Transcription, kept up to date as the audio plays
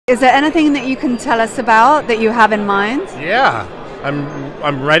Is there anything that you can tell us about that you have in mind? Yeah,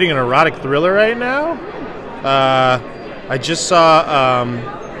 I'm writing an erotic thriller right now. I just saw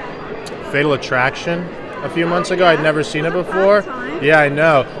Fatal Attraction a few months ago. I'd never seen it before. Yeah, I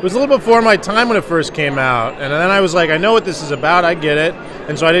know. It was a little before my time when it first came out, and then I was like, I know what this is about. I get it,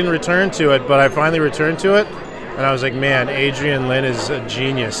 and so I didn't return to it. But I finally returned to it, and I was like, man, Adrian Lin is a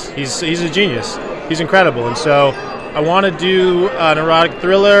genius. He's a genius. He's incredible, and so I want to do an erotic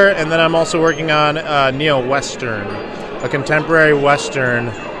thriller, and then I'm also working on a neo-western, a contemporary western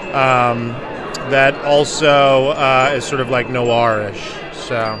that also is sort of like noirish.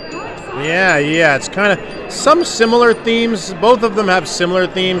 So. Yeah, it's kind of some similar themes. Both of them have similar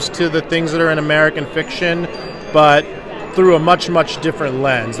themes to the things that are in American fiction, but through a much, much different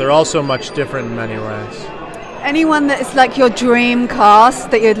lens. They're also much different in many ways. Anyone that is like your dream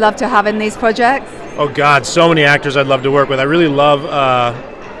cast that you'd love to have in these projects? Oh God, so many actors I'd love to work with. I really love,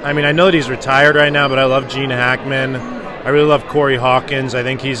 I mean, I know that he's retired right now, but I love Gene Hackman. I really love Corey Hawkins. I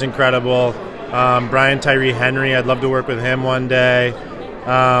think he's incredible. Brian Tyree Henry, I'd love to work with him one day.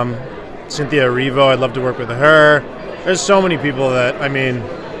 Cynthia Erivo, I'd love to work with her. There's so many people that, I mean,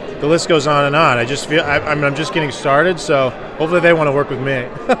 the list goes on and on. I just feel, I'm just getting started, so hopefully they want to work with me.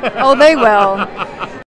 Oh, they will.